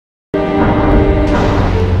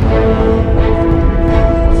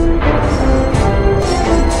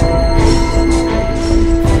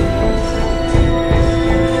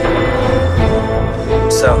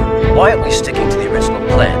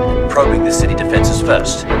defenses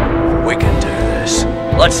first. We can do this.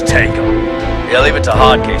 Let's take them. Yeah, leave it to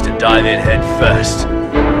Hardcase to dive in head first.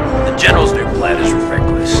 The General's new plan is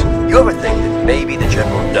reckless. You ever think that maybe the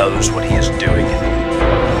General knows what he is doing?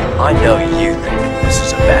 I know you think this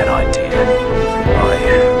is a bad idea.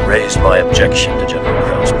 I raised my objection to General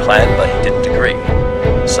Grell's plan, but he didn't agree.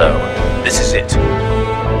 So, this is it.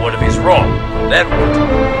 What if he's wrong? Then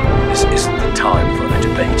what? This isn't the time for a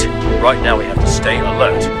debate. Right now we have to stay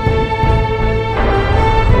alert.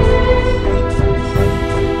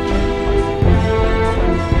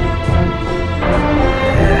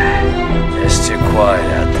 It's too quiet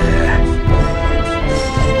out there.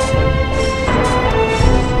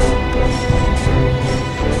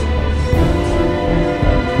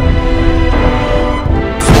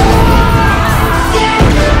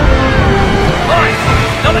 Alright,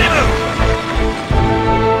 nobody move!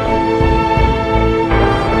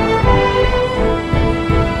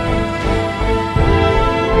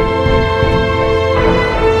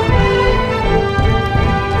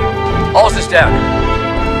 All's this down.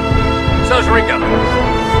 So's Ringo.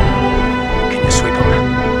 Can you sweep him?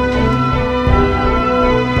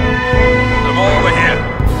 No more over here.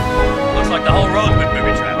 Looks like the whole road's been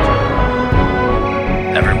booby-trapped.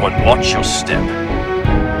 Everyone watch your step.